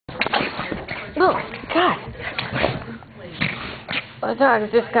Oh, God. My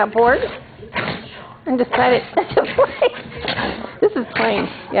dog just got bored and decided to play. This is playing,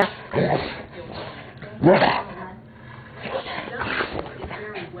 yeah.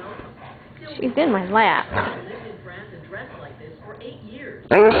 She's in my lap.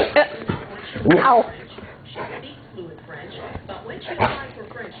 Ow. She speaks fluent French, but when she applied for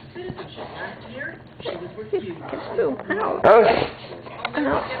French citizenship last year, she was refused. Ow. Ow.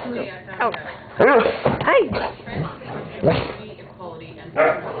 Ow. Hi. Equality and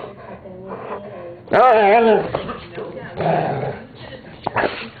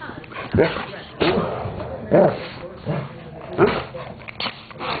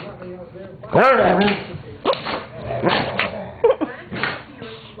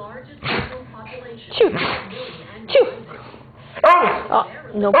Shoot! Shoot! Oh,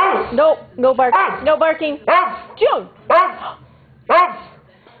 no, no barking, no barking. June!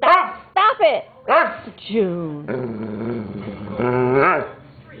 Stop it! June.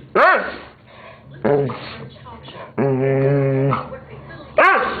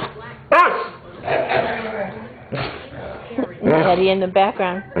 Maddy in the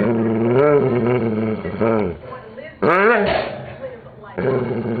background.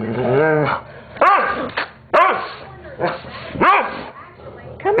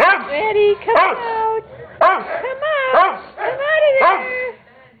 Come out, Maddy, come out. Come out. Come out of there.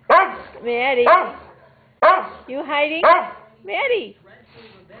 Maddy. You hiding? Maddy.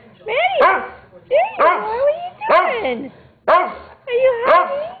 Maddy. There you are. What are you doing? Are you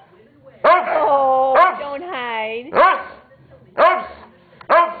hiding? Oh, don't hide.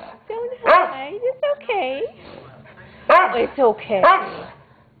 Don't hide. It's okay. Oh, it's okay.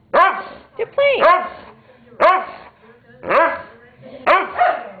 You're playing.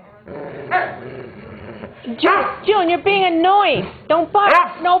 June, you're being annoying. Don't bark.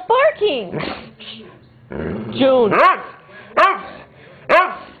 No barking. June.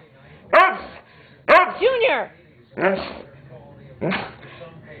 Junior.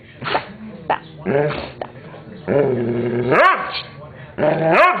 Stop.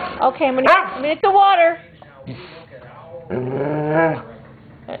 Okay, I'm gonna get the water.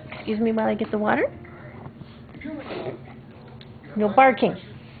 Excuse me while I get the water. No barking.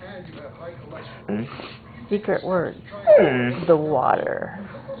 Secret word. The water.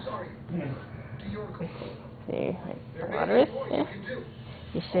 See, the water is. Yeah.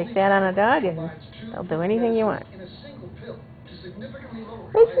 You shake that on a dog and they'll do anything you want.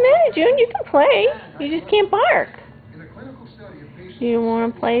 What's the matter, June? You can play. You just can't bark. You don't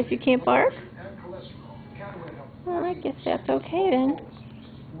want to play if you can't bark? Well, I guess that's okay then.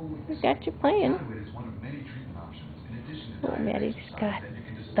 We got you playing. Oh, Maddy's got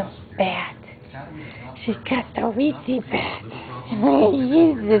the bat. She's got the Weetzie bat.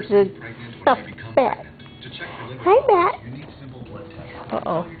 This is a stuffed bat. Hi, bat.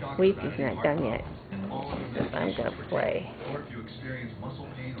 Uh-oh, Weetzie's not done yet. I'm going to play.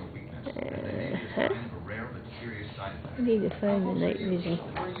 I need to find the night vision.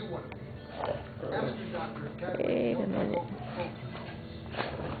 Wait a minute.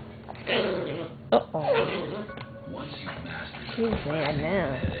 Uh-oh. She's mad now.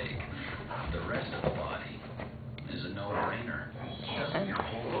 The rest of the body is a no-brainer. Doesn't your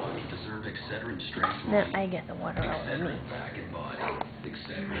whole body deserve Excedrin strength? Now I get the water out of me.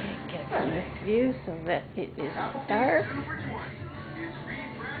 Get from this view so that it is dark.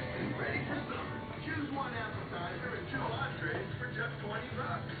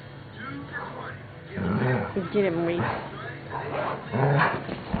 Get him, Reese.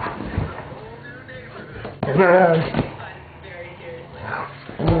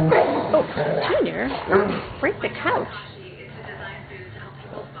 Oh, Junior, break the couch.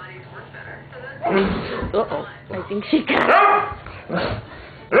 Uh-oh, I think she got it.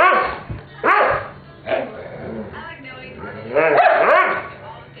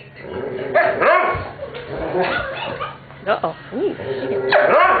 Uh-oh, ooh,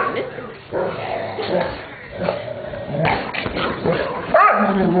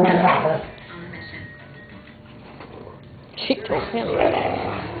 she told him.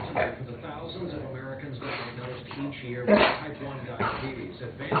 The thousands of Americans diagnosed each year with type 1 diabetes,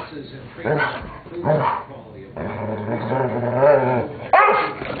 advances in treatment, improving quality of life.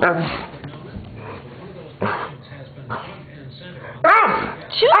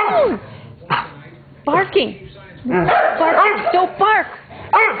 June! Barking! Barking! Don't bark!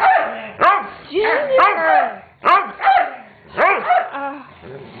 Junior!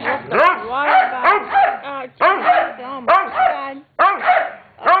 Water bottle. Oh, Jesus. Oh, my God.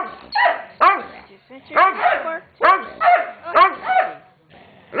 Did you finish your work?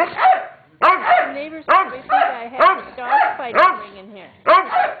 neighbors probably think I have a dog fight going in here.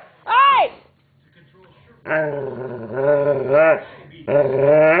 Hey!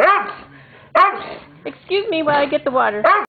 Excuse me while I get the water.